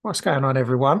What's going on,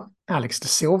 everyone? Alex Da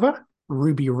Silva,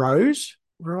 Ruby Rose.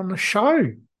 We're on the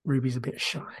show. Ruby's a bit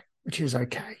shy, which is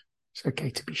okay. It's okay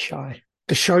to be shy.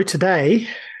 The show today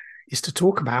is to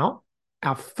talk about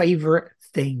our favorite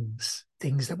things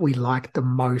that we like the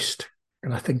most.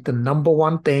 And I think the number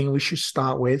one thing we should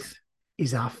start with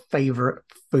is our favorite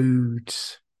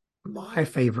foods. My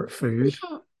favorite food,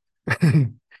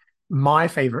 my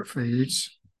favorite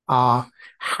foods are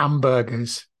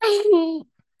hamburgers.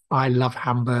 I love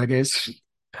hamburgers.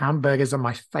 Hamburgers are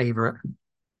my favorite.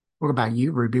 What about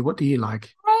you, Ruby? What do you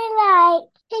like? I like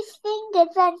fish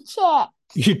fingers and chips.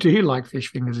 You do like fish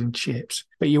fingers and chips,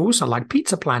 but you also like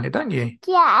Pizza Planet, don't you?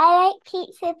 Yeah, I like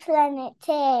Pizza Planet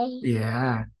too.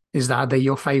 Yeah. Is that are they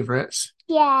your favorites?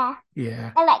 Yeah,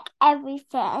 Yeah, I like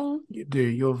everything. you do.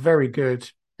 You're very good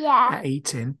Yeah, at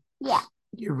eating. yeah,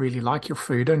 You really like your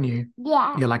food, don't you?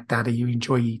 yeah, You're like Daddy, you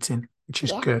enjoy eating, which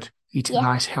is yeah, good. Eating yeah,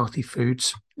 nice, healthy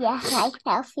foods. yeah. Like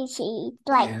healthy cheese,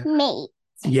 Yeah. like meat.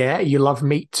 Yeah, you love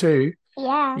meat too.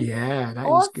 Yeah. Yeah, that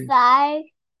is good. Also,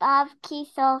 barbecue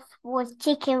sauce with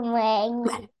chicken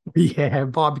wings. Yeah,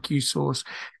 barbecue sauce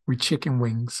with chicken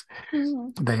wings.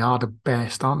 Mhm. They are the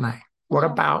best, aren't they? What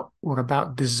Yeah.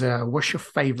 about dessert? What's your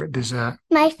favorite dessert?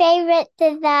 My favorite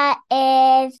dessert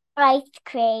is ice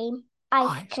cream. Ice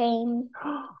Ice. cream.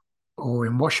 Oh,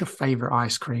 and what's your favorite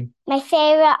ice cream? My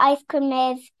favorite ice cream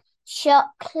is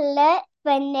chocolate,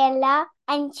 vanilla,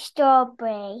 and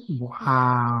strawberry.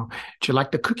 Wow. Do you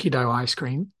like the cookie dough ice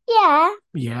cream? Yeah,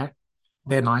 Yeah,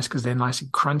 they're nice because they're nice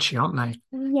and crunchy, aren't they?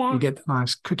 You yeah. get the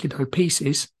nice cookie dough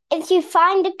pieces. If you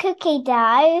find a cookie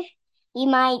dough, you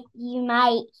might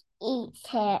eat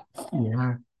it.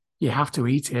 Yeah. You have to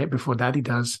eat it before Daddy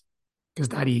does because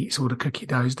Daddy eats all the cookie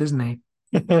doughs, doesn't he?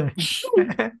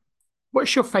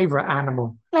 What's your favorite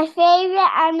animal? My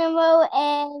favorite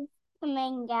animal is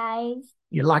flamingos.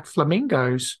 You like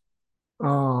flamingos?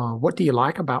 Oh, what do you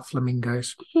like about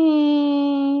flamingos?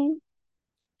 Hmm.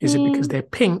 Is it because Hmm. they're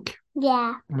pink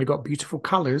Yeah. and they've got beautiful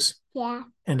colors Yeah.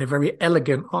 and they're very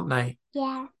elegant, aren't they?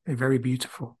 Yeah. They're very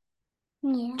beautiful.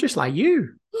 Yeah. Just like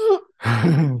you.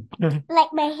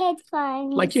 Like my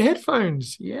headphones. Like your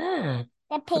headphones. Yeah.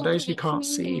 They're For pink those who can't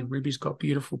see, flamingos. Ruby's got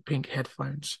beautiful pink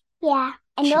headphones. Yeah.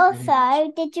 And She really does.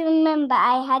 also, did you remember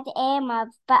I had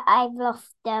earmuffs, but I've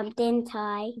lost them, didn't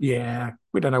I? Yeah.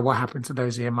 We don't know what happened to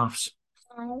those earmuffs.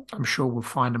 No. I'm sure we'll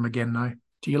find them again though.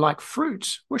 Do you like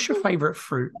fruits? What's your favorite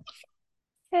fruit?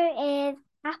 Fruit is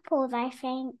apples, I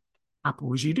think.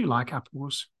 Apples. You do like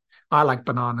apples. I like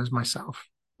bananas myself.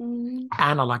 Mm,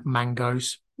 And I like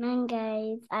mangoes.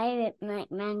 mangoes. I don't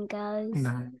like mangoes.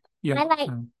 No. Yeah. I like,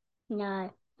 No.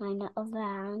 no, I'm not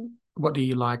around. What do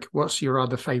you like? What's your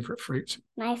other favorite fruit?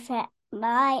 My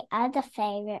other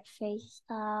favorite fruits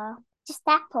are just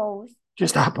apples.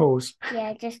 Just apples.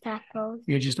 Yeah, just apples.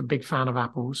 You're just a big fan of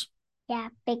apples. Yeah,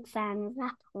 big fan of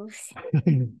apples.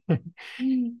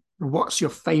 What's your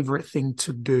favorite thing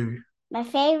to do? My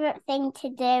favorite thing to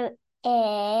do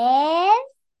is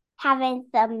having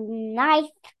some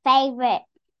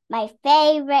my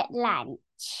favorite lunch.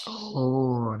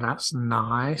 Oh, that's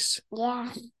nice.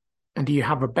 Yeah, And do you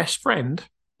have a best friend?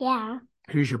 yeah.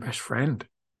 Who's your best friend?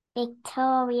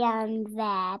 Victoria and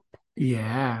Zeb.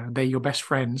 Yeah, they're your best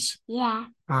friends. Yeah,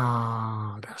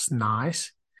 Ah, that's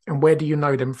nice. And where do you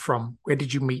know them from? Where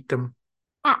did you meet them?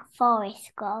 at Forest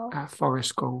School. At Forest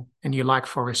School. And you like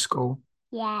Forest School?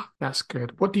 Yeah. That's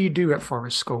good. What do you do at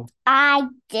Forest School? I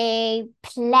do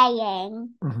playing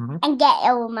Hmm. and get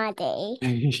all muddy.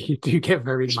 You do get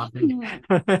very muddy.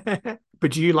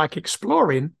 But do you like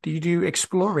exploring? Do you do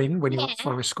exploring when you're at Yeah.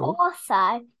 Forest School?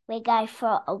 Also, we go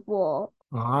for a walk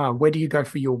Ah, where do you go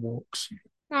for your walks?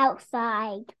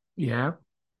 outside. Yeah.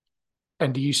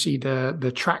 And do you see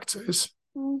the tractors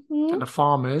Mm-hmm. and the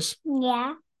farmers?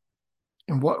 Yeah,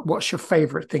 And what's your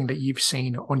favorite thing that you've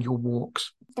seen on your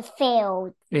walks? the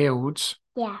field. Fields.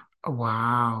 Yeah. Oh,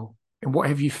 wow. And what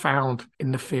have you found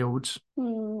in the fields?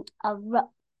 A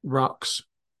rock. Rocks.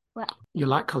 Rock. You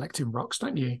like collecting rocks,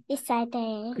 don't you? Yes, I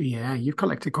do. Yeah, you've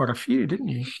collected quite a few, didn't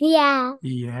you? Yeah.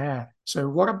 Yeah. So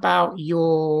what about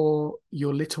your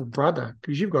little brother?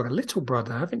 Because you've got a little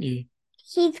brother, haven't you?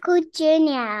 He's called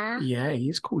Junior. Yeah, he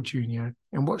is called Junior.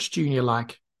 And what's Junior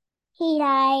like? He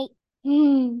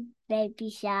baby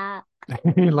shark.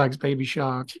 He likes Baby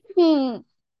Shark. Hmm.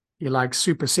 He likes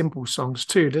super simple songs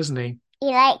too, doesn't he? He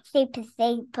likes super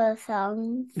simple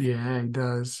songs. Yeah, he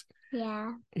does.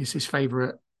 Yeah. It's his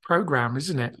favorite program,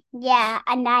 isn't it? Yeah,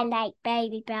 and I like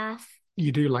Baby Bass.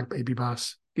 You do like Baby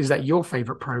Bus. Is that your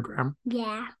favorite program?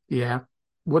 Yeah. Yeah.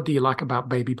 What do you like about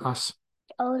Baby Bus?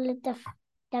 All of the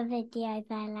videos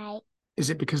I like. Is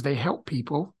it because they help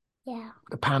people, Yeah.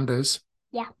 the pandas?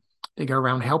 Yeah. They go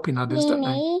around helping others, don't they?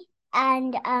 Mimi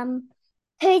and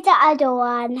who's the other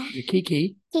one?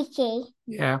 Kiki. Kiki.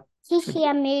 Yeah. Kiki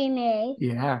and Moo Moo.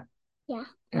 Yeah. Yeah.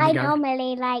 And I they go,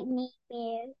 normally like Moo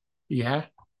Moo. yeah.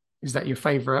 Is that your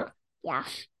favorite? Yeah.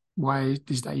 Why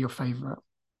is that your favorite?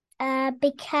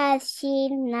 Because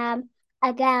she's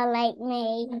a girl like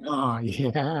me. Oh,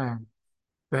 yeah.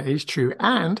 That is true.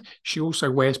 And she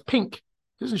also wears pink,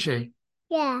 doesn't she?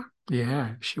 Yeah.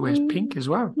 Yeah, she wears pink as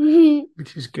well, Yeah.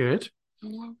 which is good.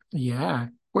 Yeah.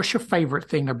 What's your favorite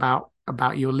thing about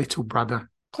your little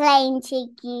brother? Playing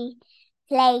cheeky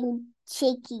games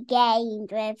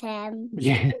with him.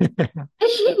 Yeah.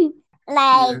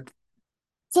 Like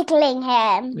tickling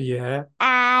him Yeah.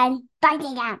 and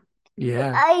biting him.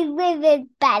 Yeah. With his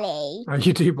belly. Oh,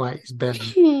 you do bite his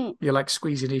belly. You like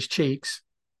squeezing his cheeks.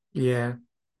 Yeah.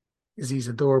 Because he's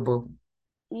adorable.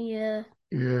 Yeah.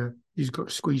 Yeah. He's got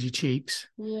squeezy cheeks.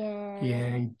 Yeah.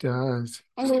 Yeah, he does.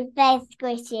 And he's very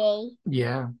squishy.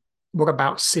 Yeah. What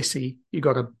about Sissy? You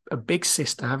got a big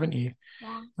sister, haven't you?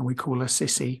 Yeah. And we call her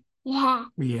Sissy. Yeah.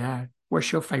 Yeah.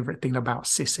 What's your favorite thing about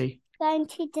Sissy? Going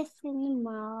to the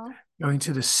cinema. Going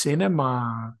to the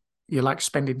cinema. You like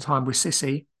spending time with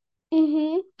Sissy?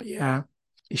 Yeah.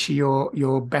 Is she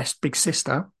your best big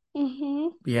sister?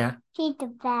 Yeah. She's the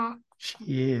best.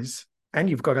 She is. And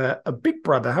you've got a big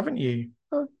brother, haven't you?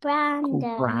 Called Brandon.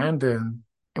 Called Brandon.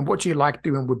 And what do you like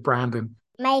doing with Brandon?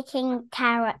 Making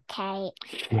carrot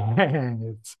cake.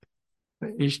 Yes.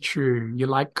 That is true. You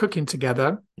like cooking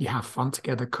together. You have fun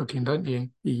together cooking, don't you?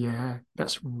 Yeah,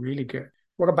 that's really good.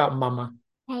 What about Mama?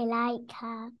 I like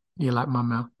her. You like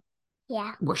Mama?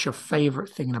 Yeah. What's your favorite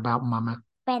thing about Mama?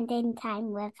 Spending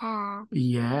time with her.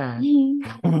 Yeah.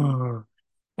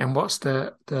 And what's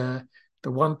the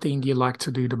one thing you like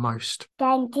to do the most?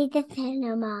 Going to the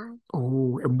cinema.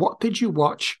 Oh, and what did you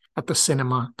watch at the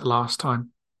cinema the last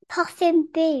time? Puss in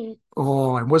Boots.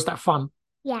 Oh, and was that fun?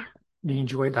 Yeah. You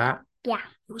enjoyed that? Yeah.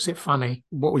 Was it funny?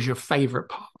 What was your favorite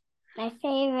part? My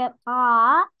favorite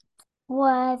part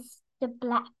was the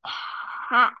black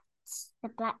cat. The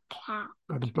black cat.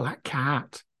 Oh, the black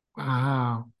cat.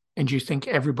 Wow. And do you think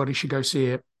everybody should go see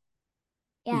it?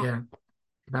 Yeah.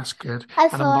 That's good.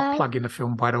 And I'm not plugging the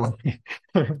film, by the way.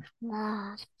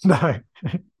 No. No.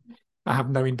 I have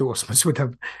no endorsements with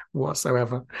them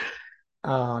whatsoever.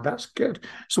 That's good.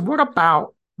 So what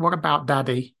about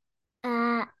Daddy?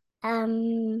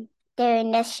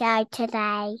 Doing the show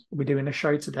today. We're doing a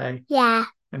show today. Yeah.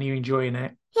 And are you enjoying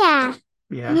it? Yeah.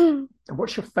 Yeah. And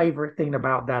what's your favorite thing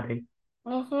about Daddy?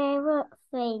 My favorite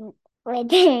thing, we're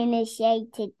doing a show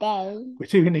today. We're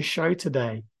doing this show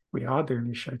today. We are doing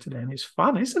this show today, and it's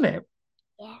fun, isn't it?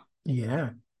 Yeah. Yeah.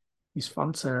 It's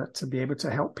fun to be able to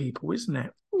help people, isn't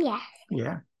it? Yeah.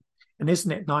 Yeah. And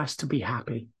isn't it nice to be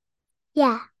happy?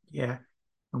 Yeah. Yeah.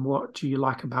 And what do you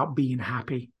like about being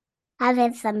happy?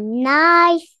 Having some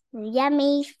nice,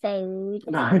 yummy food.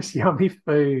 Nice, yummy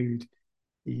food.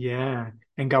 Yeah.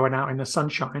 And going out in the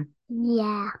sunshine.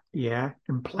 Yeah. Yeah.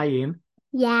 And playing.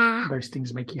 Yeah. Those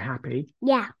things make you happy.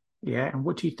 Yeah. Yeah. And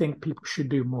what do you think people should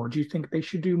do more? Do you think they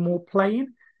should do more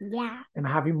playing Yeah. and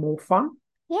having more fun?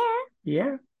 Yeah.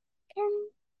 Yeah.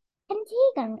 Can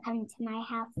Tegan come to my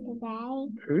house today?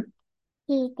 Who?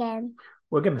 Tegan.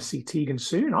 We're going to see Tegan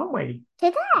soon, aren't we?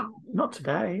 Today? Not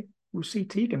today. We'll see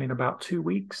Tegan in about 2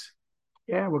 weeks.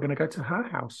 Yeah, we're going to go to her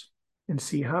house and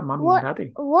see her mummy and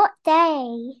daddy. What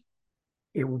day?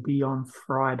 It will be on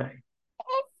Friday.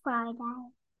 It's Friday.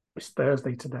 It's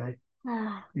Thursday today.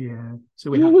 Oh. Yeah. So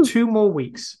we have 2 more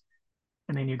weeks,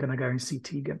 and then you're going to go and see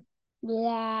Tegan.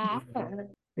 Yeah.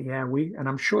 Yeah, and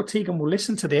I'm sure Tegan will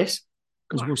listen to this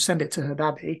because we'll send it to her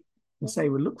daddy and say,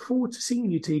 we look forward to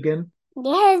seeing you, Tegan.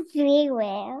 Yes, we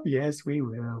will. Yes, we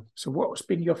will. So what's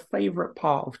been your favorite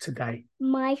part of today?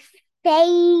 My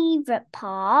favorite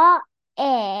part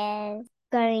is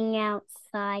going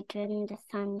outside in the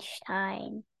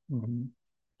sunshine. Mm-hmm.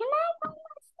 Can I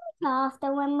go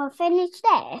after when we're finished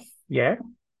this? Yeah.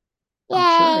 Yay.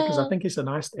 I'm sure, because I think it's a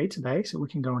nice day today, so we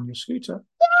can go on your scooter.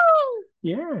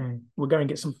 Yay! Yeah. We'll go and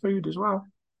get some food as well.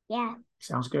 Yeah.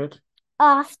 Sounds good.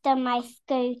 After my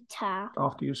scooter.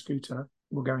 After your scooter,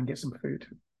 we'll go and get some food.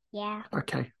 Yeah.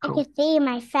 Okay, cool. I can see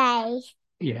my face.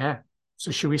 Yeah. So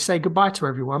should we say goodbye to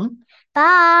everyone?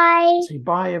 Bye. Say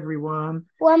bye, everyone.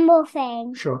 One more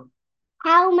thing. Sure.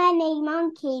 How many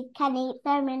monkeys can eat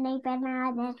so many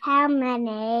bananas? How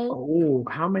many? Oh,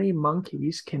 how many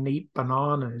monkeys can eat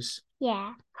bananas?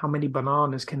 Yeah. How many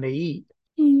bananas can they eat?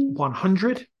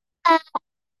 100?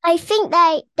 I think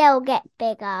they'll get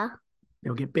bigger.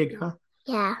 They'll get bigger?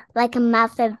 Yeah, like a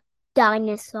massive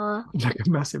dinosaur. Like a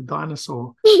massive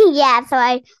dinosaur? Yeah, so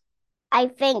I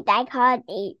think they can't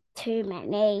eat too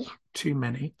many. too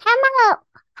many. How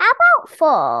about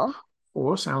 4?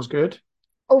 4 sounds good.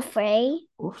 Or 3?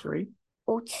 Or 3.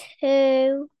 Or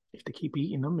 2? If they keep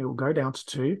eating them, it will go down to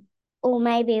 2. Or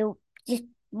maybe just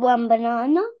 1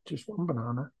 banana? Just 1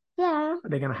 banana. Yeah. Are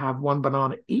they going to have 1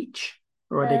 banana each?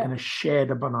 Or are they going to share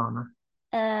the banana?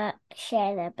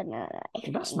 Share the banana.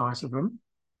 Well, that's nice of them.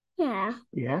 Yeah.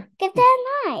 Yeah. Because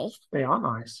they're nice. They are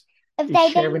nice. If Is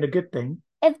they sharing don't, a good thing?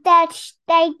 if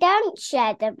they don't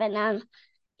share the banana,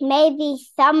 maybe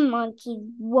some monkeys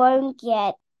won't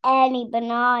get any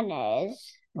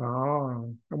bananas.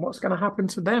 Oh, and what's going to happen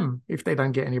to them if they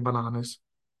don't get any bananas?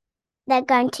 They're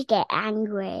going to get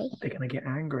angry. They're going to get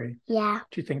angry. Yeah.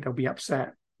 Do you think they'll be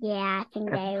upset? Yeah, I think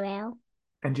And, they will.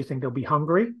 and do you think they'll be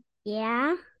hungry?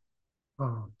 Yeah.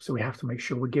 Oh, so we have to make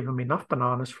sure we give them enough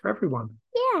bananas for everyone.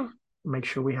 Yeah. Make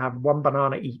sure we have 1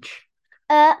 banana each.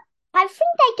 I think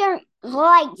they don't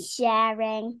like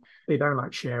sharing. They don't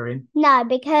like sharing. No,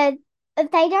 because if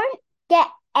they don't get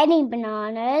any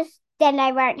bananas, then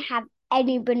they won't have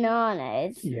any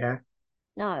bananas. Yeah.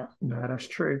 No. No, that's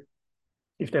true.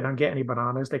 If they don't get any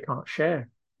bananas, they can't share.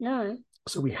 No.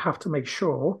 So we have to make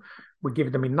sure we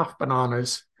give them enough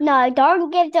bananas. No,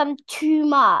 don't give them too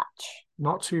much.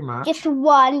 Not too much. Just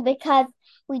 1, because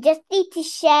we just need to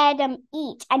share them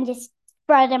each and just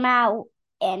spread them out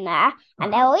in there,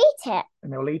 and they'll eat it.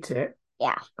 And they'll eat it?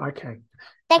 Yeah. Okay.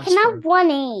 They That's can have good.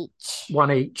 1 each.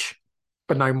 1 each,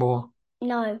 but no more.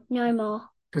 No, no more.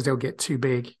 Because they'll get too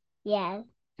big. Yeah.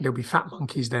 They'll be fat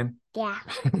monkeys then. Yeah.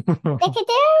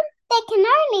 They can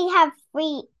only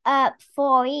have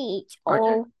 4 each,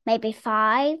 or maybe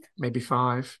 5, Maybe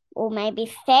 5. or maybe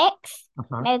 6,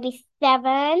 Uh-huh. maybe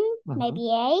 7, maybe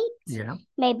 8, Yeah.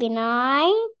 maybe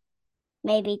 9,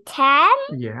 maybe 10.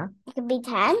 Yeah. It could be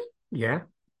 10. Yeah.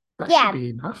 That Yeah. should be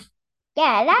enough.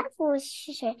 Yeah, that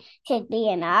should be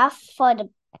enough for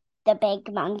the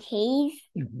big monkeys.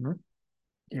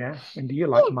 Yeah. And do you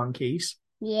like monkeys?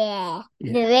 Yeah,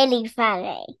 Yeah. they're really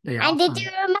funny. They are And did funny. you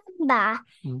remember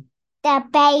Hmm.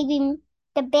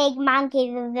 the big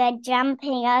monkeys, they're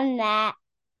jumping on that,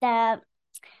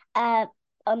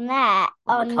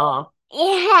 on the car.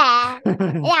 Yeah,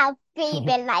 yeah,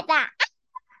 creeping like that.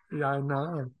 Yeah, I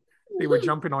know. They were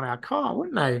jumping on our car,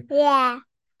 weren't they? Yeah,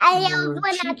 and They were one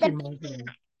at cheeky the monkeys.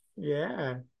 Yeah.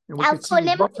 And we I'll could see call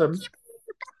his him. bottom.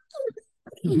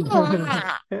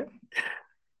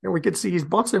 And we could see his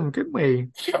bottom, couldn't we?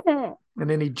 And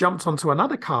then he jumped onto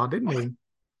another car, didn't he?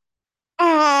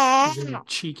 You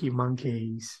cheeky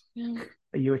monkeys.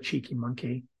 Are you a cheeky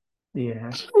monkey?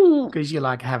 Yeah. Because you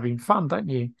like having fun, don't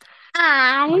you?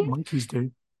 Like And monkeys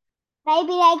do. maybe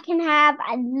they can have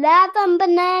 11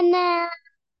 bananas.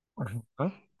 Uh-huh.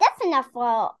 That's enough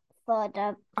for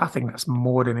the. I think that's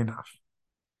more than enough.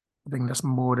 I think that's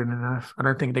more than enough. I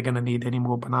don't think they're going to need any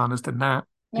more bananas than that.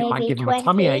 It might Maybe give them a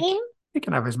tummy 20. ache. They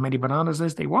can have as many bananas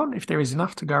as they want if there is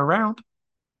enough to go around.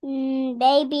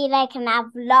 Maybe they can have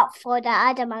lots for the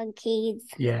other monkeys.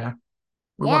 Yeah.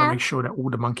 We want to make sure that all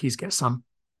the monkeys get some.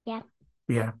 Yeah.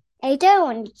 Yeah. They don't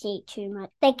want to eat too much.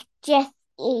 They could just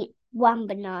eat 1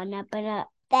 banana, but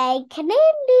they can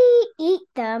only eat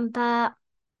them, but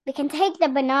we can take the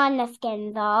banana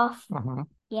skins off. Uh-huh.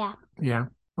 Yeah. Yeah.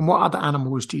 And what other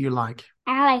animals do you like?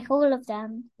 I like all of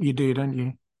them. You do, don't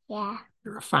you? Yeah.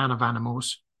 You're a fan of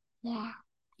animals. Yeah.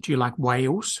 Do you like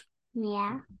whales?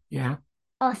 Yeah. Yeah.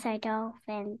 Also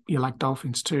dolphins. You like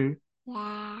dolphins too?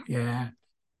 Yeah. Yeah.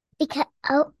 Because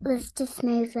let's just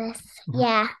move this.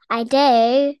 Yeah, I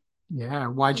do. Yeah.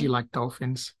 Why do you like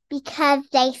dolphins? Because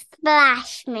they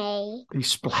splash me. They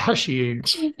splash you.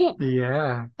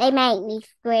 Yeah. They make me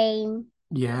scream.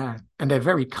 Yeah. And they're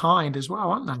very kind as well,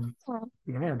 aren't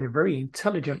they? Yeah, they're very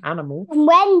intelligent animals. And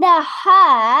when they're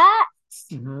hurt,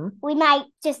 Mm-hmm. we might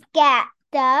just get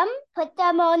them, put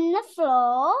them on the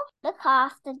floor, look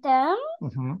after them,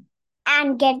 Mm-hmm.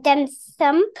 and give them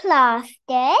some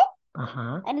plaster,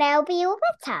 Uh-huh. and they'll be all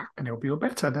better. And they'll be all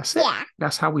better. That's it. Yeah.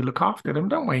 That's how we look after them,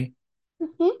 don't we?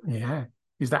 Mm-hmm. Yeah.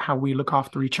 Is that how we look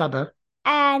after each other?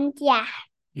 And yeah.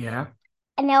 Yeah.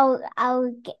 And I'll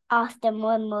ask them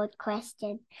one more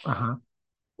question. Uh-huh.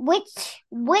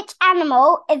 Which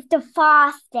animal is the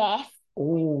fastest?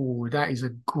 Oh, that is a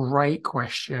great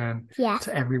question Yes.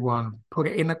 to everyone. Put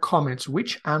it in the comments.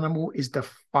 Which animal is the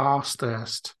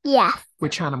fastest? Yes.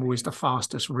 Which animal is the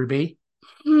fastest, Ruby?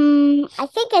 I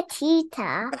think a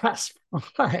cheetah. That's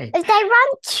right. If they run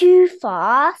too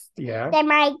fast, Yeah. they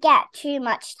might get too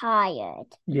much tired.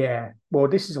 Yeah. Well,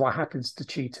 this is what happens to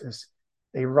cheetahs.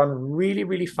 They run really,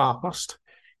 really fast,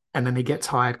 and then they get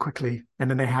tired quickly, and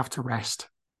then they have to rest.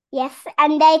 Yes,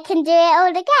 and they can do it all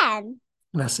again.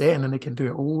 And that's it. And then they can do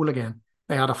it all again.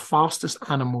 They are the fastest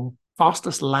animal,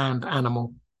 Fastest land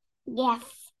animal. Yes.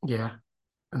 Yeah.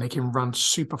 And they can run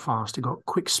super fast. They've got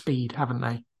quick speed, haven't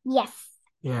they? Yes.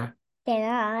 Yeah.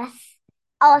 There is.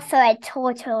 Also, a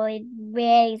turtle in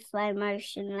really slow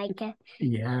motion, like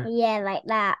Yeah. like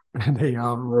that. They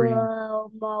are really.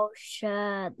 Slow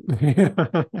motion.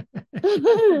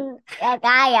 Like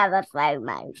I have a slow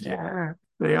motion. Yeah.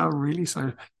 They are really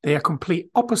so. They are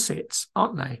complete opposites,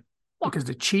 aren't they? Yeah. Because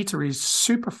the cheetah is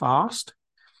super fast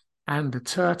and the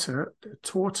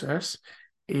tortoise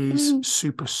is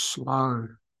super slow,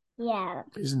 Yeah.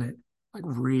 isn't it? Like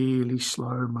really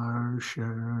slow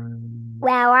motion.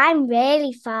 Well, I'm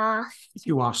really fast.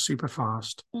 You are super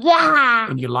fast. Yeah.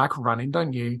 And you like running,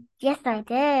 don't you? Yes, I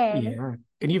do. Yeah.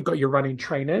 And you've got your running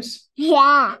trainers.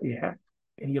 Yeah. Yeah.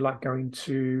 And you like going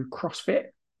to CrossFit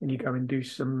and you go and do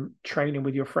some training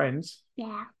with your friends.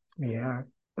 Yeah. Yeah.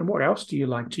 And what else do you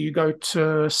like? Do you go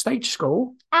to stage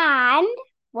school? And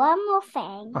one more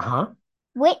thing. Uh-huh.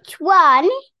 Which one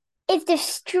is the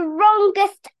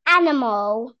strongest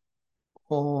animal?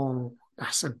 Oh,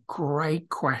 that's a great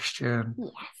question.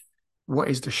 Yes. What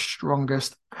is the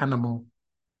strongest animal?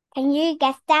 Can you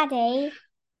guess, Daddy?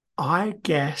 I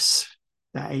guess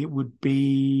that it would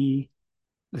be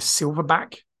the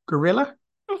silverback gorilla.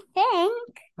 I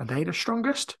think. Are they the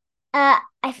strongest?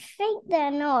 I think they're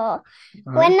not.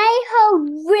 No? When they hold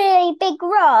really big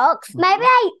rocks, maybe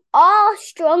they are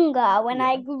stronger when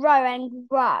I grow and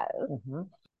grow. Mhm.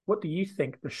 What do you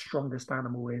think the strongest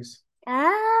animal is?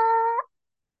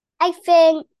 I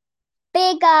think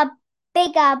bigger.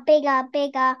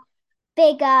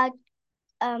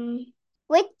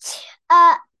 Which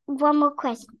one more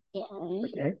question.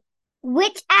 Okay.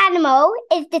 Which animal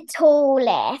is the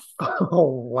tallest? Oh,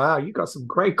 wow. You got some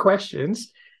great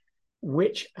questions.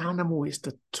 Which animal is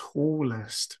the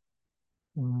tallest?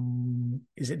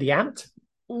 Is it the ant?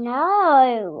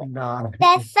 No. No.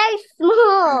 They're so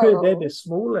small. They're the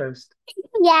smallest.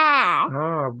 Yeah.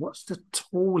 Ah, what's the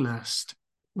tallest?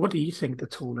 What do you think the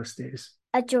tallest is?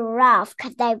 A giraffe,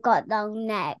 because they've got long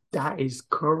necks. That is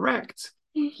correct.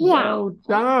 Yeah. Well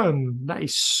done. That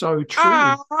is so true.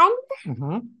 And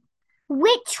Mhm.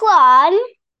 which one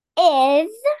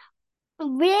is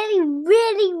really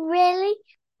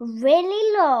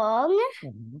long,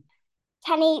 Mhm.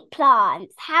 can eat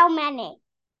plants? How many?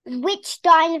 Which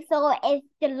dinosaur is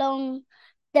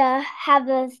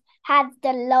has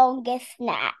the longest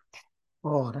neck?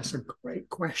 Oh, that's a great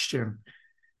question.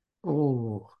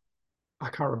 Oh, I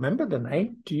can't remember the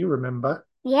name. Do you remember?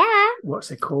 Yeah. What's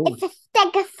it called? It's a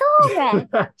stegosaurus.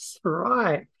 That's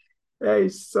right. That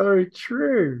is so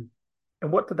true.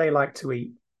 And what do they like to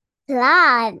eat?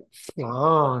 Plants.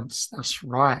 Plants. That's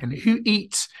right. And who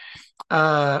eats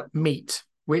meat?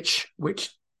 Which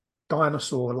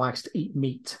dinosaur likes to eat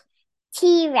meat?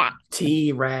 T-Rex.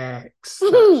 T-Rex.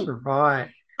 That's right.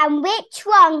 And which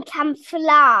one can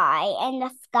fly in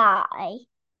the sky?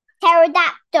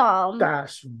 Pterodactyl.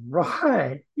 That's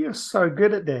right. You're so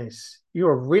good at this. You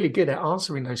are really good at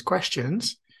answering those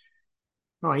questions.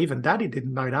 Oh, even Daddy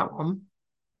didn't know that one.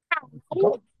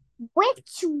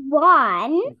 Which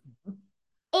one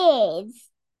is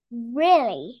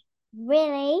really,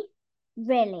 really,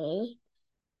 really,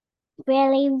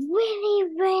 really, really,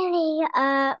 really,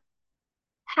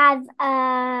 has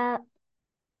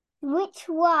which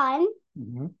one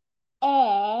Mhm.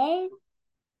 is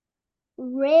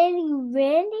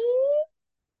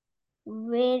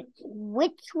really,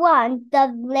 which one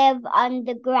does live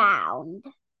underground?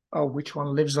 Oh, which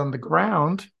one lives on the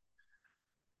ground?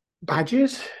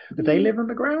 Badgers? Do they live on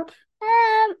the ground?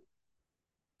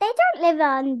 They don't live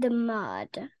under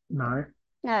mud. No.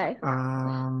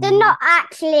 No. They're not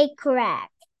actually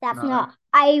correct. That's No. not.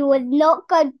 I was not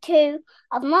going to.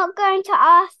 I'm not going to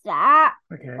ask that.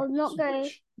 Okay. I'm not So going.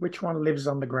 which one lives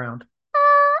on the ground?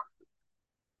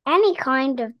 Any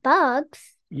kind of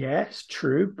bugs, Yes,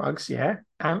 true. Bugs, yeah.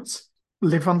 Ants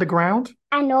live on the ground.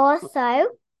 and also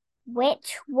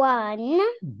which one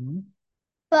Mhm.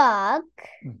 bug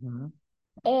Mhm.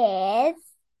 is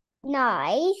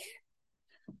nice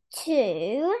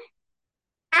to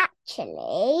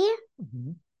actually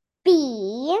Mhm.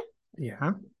 be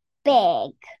Yeah.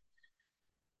 big?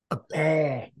 A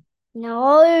bear.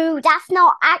 No, that's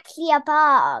not actually a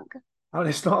bug. Oh,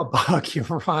 it's not a bug.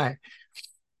 You're right.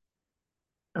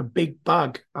 A big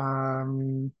bug.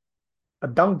 A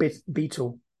dung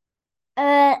beetle.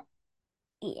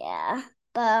 Yeah,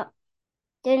 but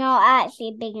they're not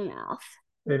actually big enough.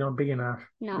 They're not big enough.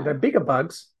 No. They're bigger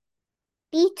bugs.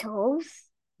 Beetles.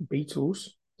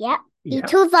 Beetles. Yep. Yeah.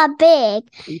 Beetles are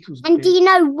big. Beetles. And big. do you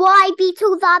know why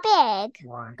beetles are big?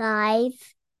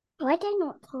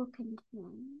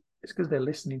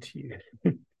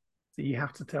 So you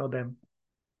have to tell them.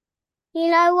 You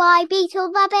know why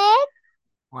beetles are big?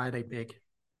 Why are they big?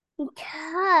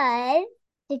 Because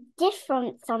they're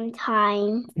different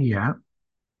sometimes. Yeah,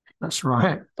 that's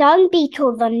right. Some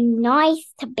beetles are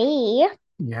nice to be,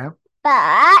 Yeah.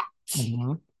 but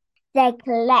Mhm. they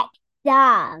collect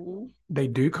dung They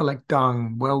do collect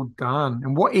dung. Well done.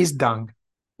 And what is dung?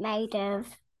 made of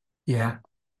Yeah.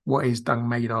 What is dung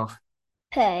made of?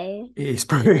 poo. It is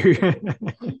poo.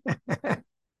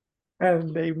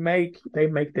 And they make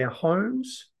their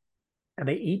homes and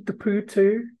they eat the poo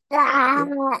too.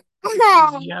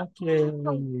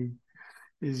 Yucky.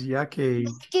 It's yucky.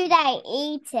 Do they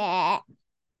eat it?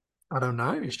 I don't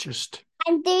know. It's just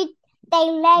And do they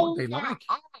what lay they like.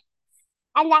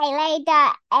 and they lay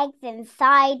their eggs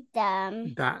inside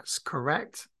them? That's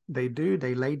correct. They do.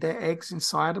 They lay their eggs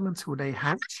inside them until they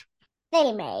hatch.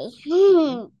 Silly me.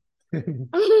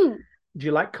 Do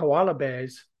you like koala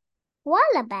bears?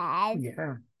 Koala bears.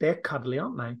 Yeah, they're cuddly,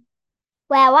 aren't they?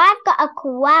 Well, I've got a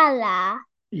koala.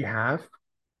 You have. You've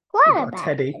Koala got a bear.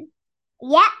 teddy.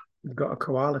 Yeah. You've got a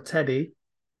koala teddy,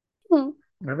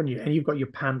 haven't you? And you've got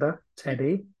your panda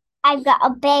teddy. I've got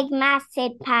a big,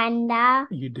 massive panda.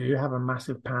 You do have a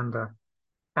massive panda.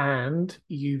 And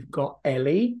you've got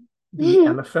Ellie, the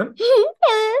elephant,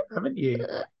 haven't you?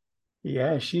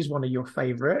 Yeah, she's one of your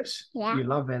favorites. Yeah. You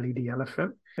love Ellie, the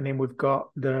elephant. And then we've got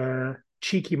the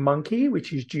cheeky monkey,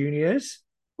 which is Junior's,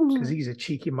 because he's a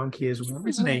cheeky monkey as well,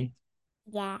 isn't he?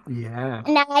 Yeah. Yeah.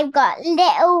 And I've got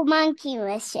little monkey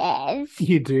wishes.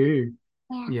 You do.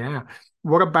 Yeah. Yeah.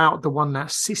 What about the one that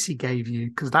Sissy gave you?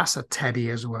 Because that's a teddy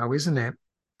as well, isn't it?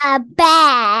 A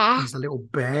bear. He's a little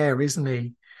bear, isn't he?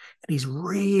 And he's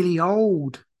really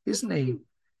old, isn't he?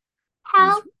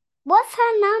 What's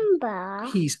her number?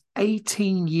 He's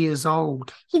 18 years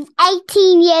old. He's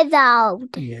 18 years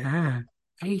old. Yeah.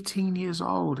 18 years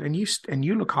old. And you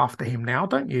look after him now,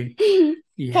 don't you?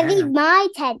 Because he's my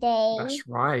teddy. That's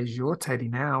right. He's your teddy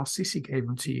now. Sissy gave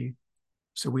him to you.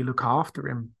 So we look after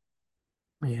him.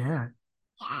 Yeah.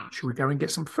 Yeah. Should we go and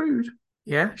get some food?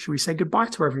 Yeah. Should we say goodbye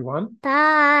to everyone?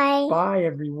 Bye. Bye,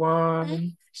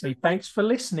 everyone. Say thanks for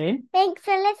listening. Thanks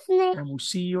for listening. And we'll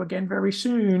see you again very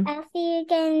soon. I'll see you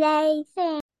again very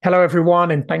soon. Hello,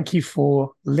 everyone, and thank you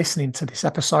for listening to this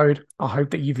episode. I hope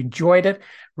that you've enjoyed it.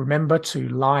 Remember to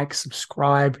like,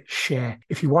 subscribe, share.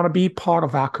 If you want to be part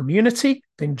of our community,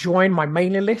 then join my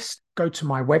mailing list. Go to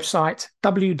my website,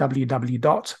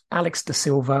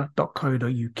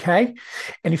 www.alexdasilva.co.uk.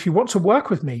 And if you want to work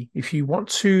with me, if you want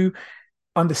to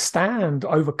understand,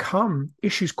 overcome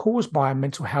issues caused by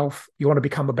mental health, you want to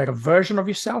become a better version of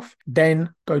yourself, then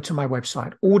go to my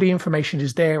website. All the information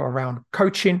is there around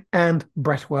coaching and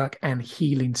breathwork and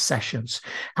healing sessions.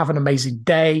 Have an amazing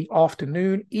day,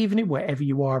 afternoon, evening, wherever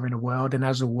you are in the world. And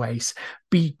as always,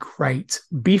 be great,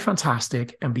 be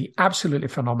fantastic, and be absolutely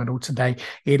phenomenal today.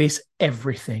 It is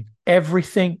everything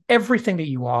that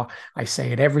you are. I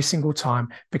say it every single time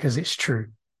because it's true.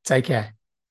 Take care.